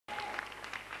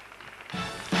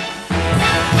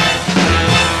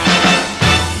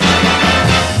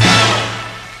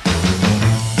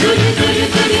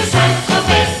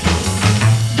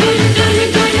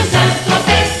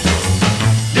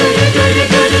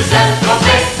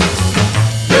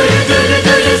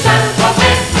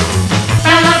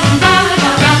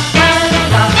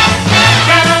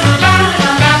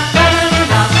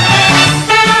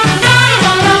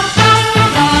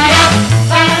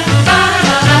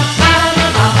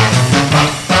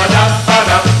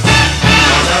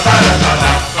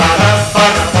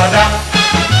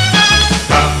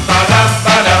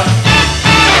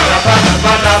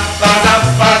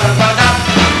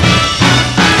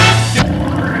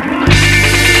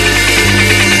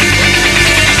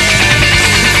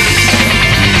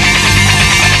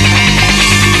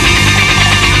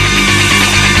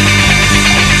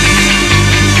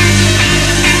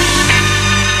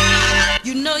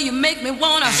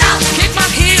kick my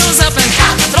heels up and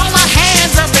throw my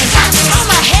hands up and throw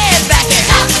my head back and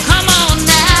come on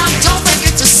now. Don't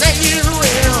forget to say you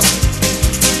will.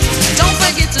 Don't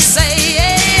forget to say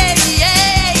yeah,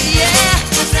 yeah, yeah.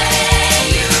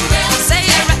 Say you will. Say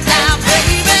it right now,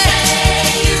 baby.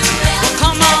 Say you will. Well,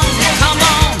 come on, come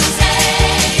on.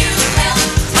 Say you will.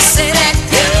 Say that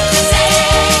you. Say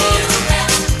you will.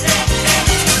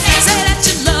 Say that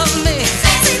you love me.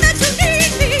 Say that you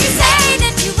need me. Say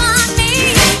that you want me.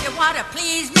 You want to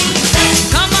please me.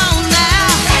 Come on now.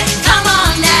 Come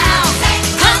on now.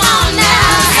 Come on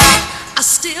now. I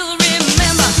still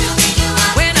remember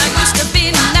when I used to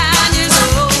be 9 years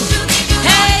old.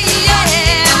 Hey,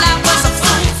 yeah, and I was a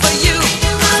fool for you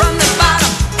from the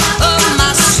bottom of my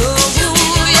soul.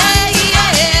 Yeah,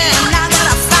 yeah, now that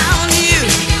I found you,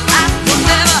 I will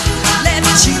never let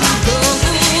you go.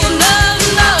 No,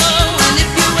 no, and if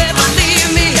you ever leave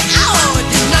me, oh,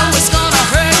 you know it's gonna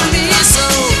hurt me so.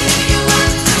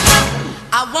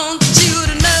 I want you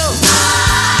to know.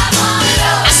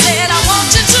 I said I want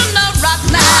you to know right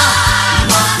now.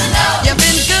 You've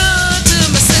been good to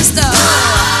me, sister.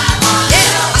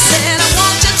 Yeah, I said I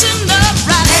want you to know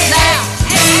right now.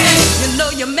 You know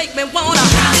you make me wanna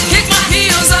kick my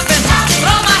heels up and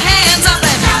throw my hands up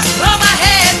and throw my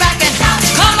head back and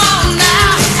come on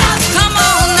now, come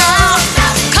on now,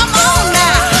 come on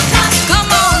now, come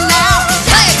on now.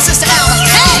 Play it, Sister Alma.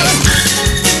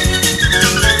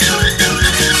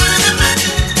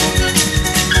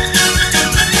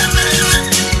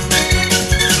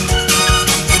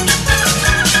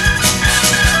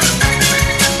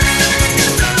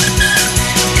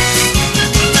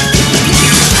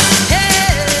 Hey.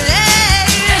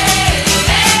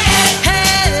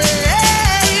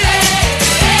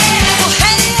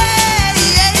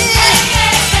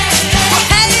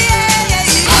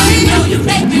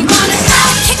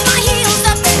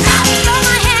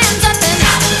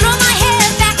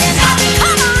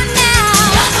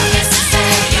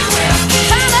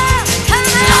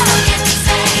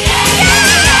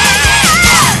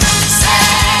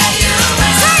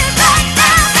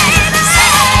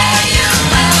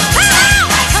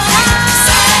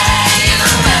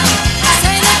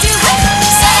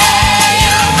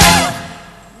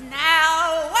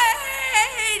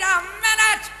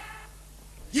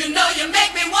 You know you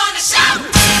make me wanna shout.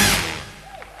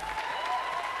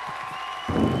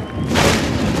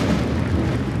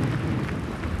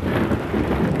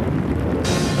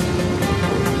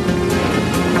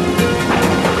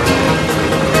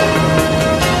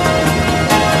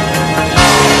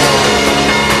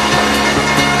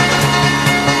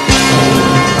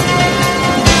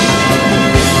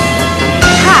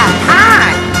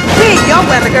 Hi, we your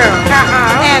weather girl.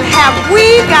 And have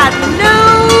we got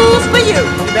news for you?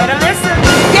 You better listen.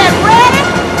 Get ready,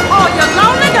 all you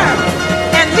lonely girls,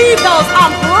 and leave those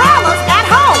umbrellas at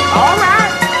home. All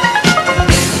right.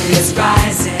 It's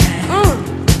rising.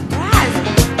 Rising.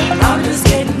 Numbers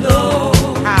getting low.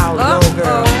 How low,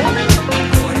 girl?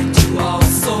 According to all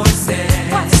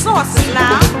sources. What sources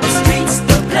now? The streets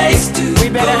the place to We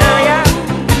better go. hurry up.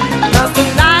 'Cause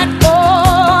tonight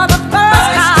for the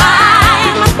first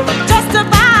time, just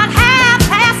about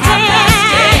 10:30,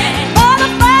 for the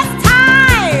first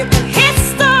time in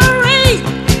history,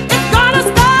 it's gonna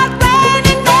start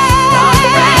raining men.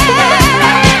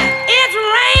 It's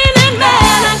raining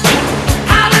men.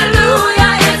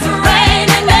 Hallelujah, it's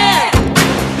raining men.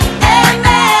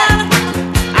 Amen.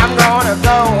 I'm gonna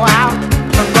go out.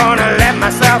 I'm gonna let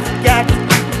myself get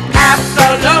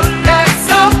absolutely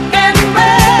soaking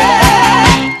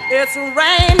wet. It's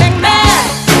raining men.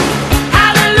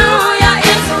 Hallelujah,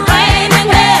 it's raining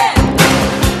men.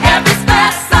 Every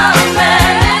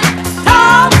specimen,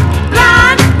 tall,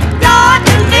 blind, dark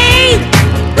and lean,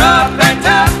 rough and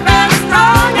tough and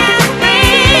strong and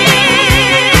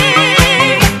mean.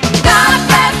 God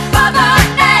bless Mother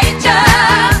Nature.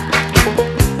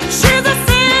 She's a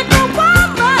single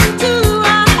woman too.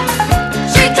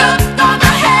 She took on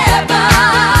the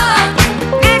heaven,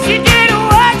 and she did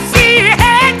what she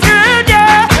had to do.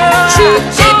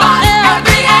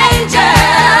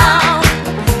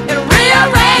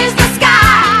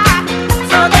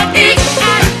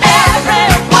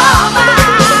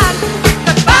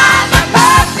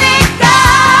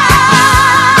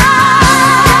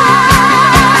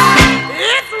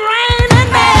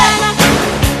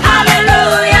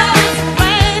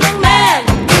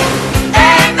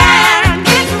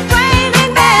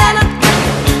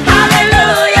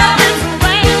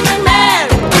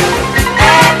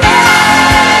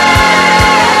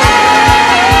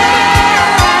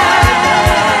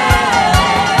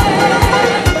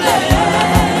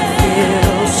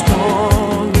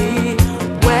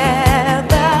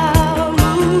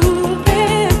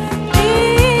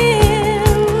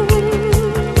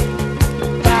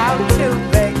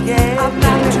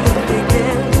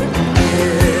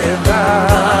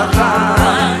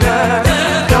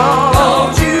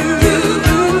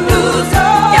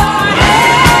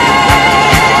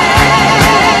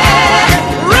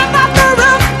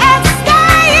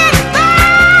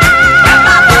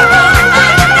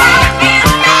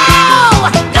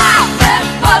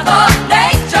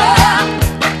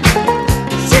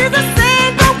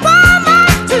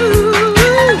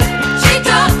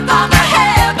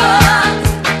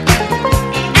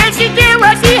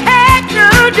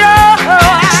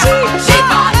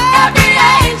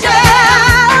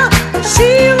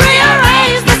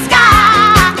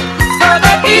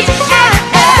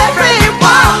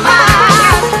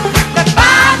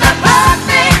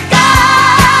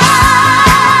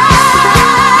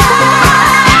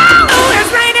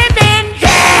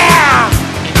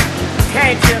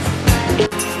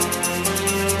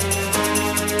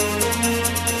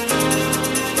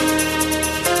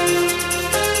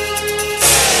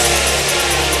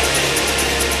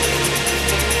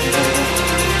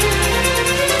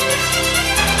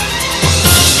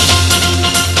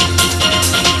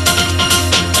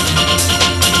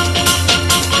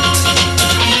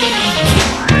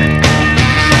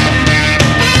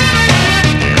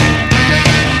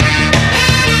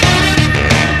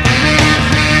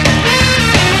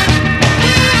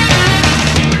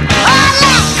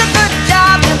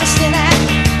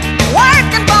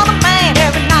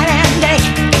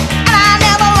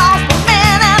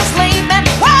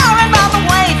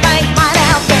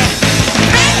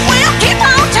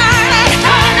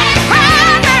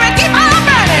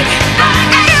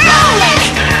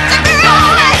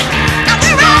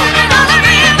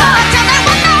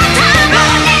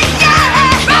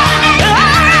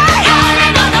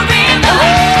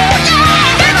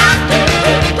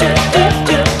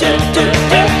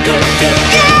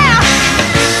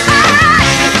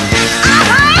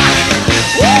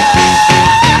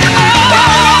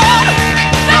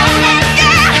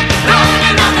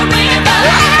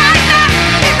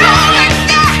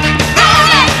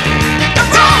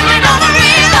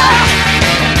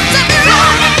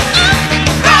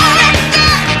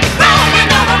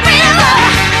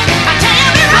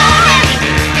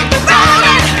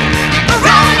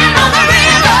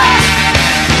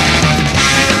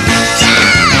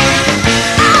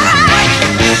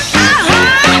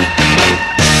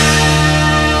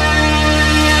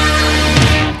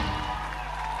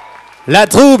 La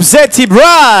troupe Zetti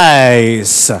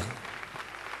Brice.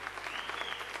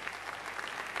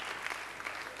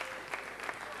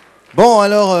 Bon,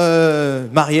 alors,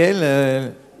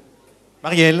 Marielle.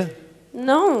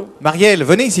 Non. Marielle,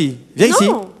 venez ici. Viens ici.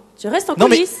 Non, je reste en Non,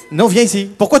 mais, coulisses. non, viens ici.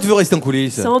 Pourquoi tu veux rester en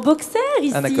coulisses? C'est en boxer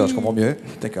ici. Ah d'accord, je comprends mieux.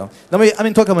 D'accord. Non mais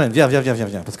amène-toi quand même. Viens.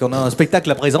 Parce qu'on a un spectacle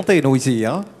à présenter, nous, ici.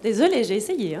 Hein. Désolée, j'ai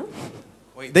essayé. Hein.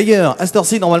 Oui. D'ailleurs, à cette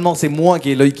heure-ci, normalement, c'est moi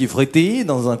qui ai l'œil qui frétille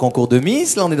dans un concours de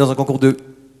Miss. Là, on est dans un concours de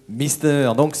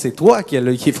Mister. Donc, c'est toi qui as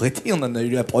l'œil qui frétille. On en a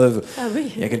eu la preuve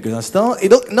il y a quelques instants. Et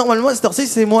donc, normalement, à cette heure-ci,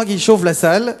 c'est moi qui chauffe la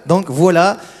salle. Donc,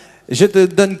 voilà. Je te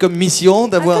donne comme mission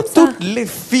d'avoir toutes les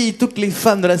filles, toutes les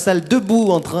femmes de la salle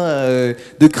debout en train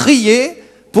de crier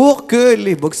pour que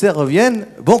les boxeurs reviennent.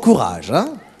 Bon courage. Hein.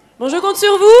 Bon, je compte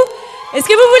sur vous. Est-ce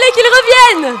que vous voulez qu'ils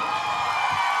reviennent?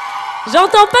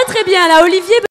 J'entends pas très bien là, Olivier.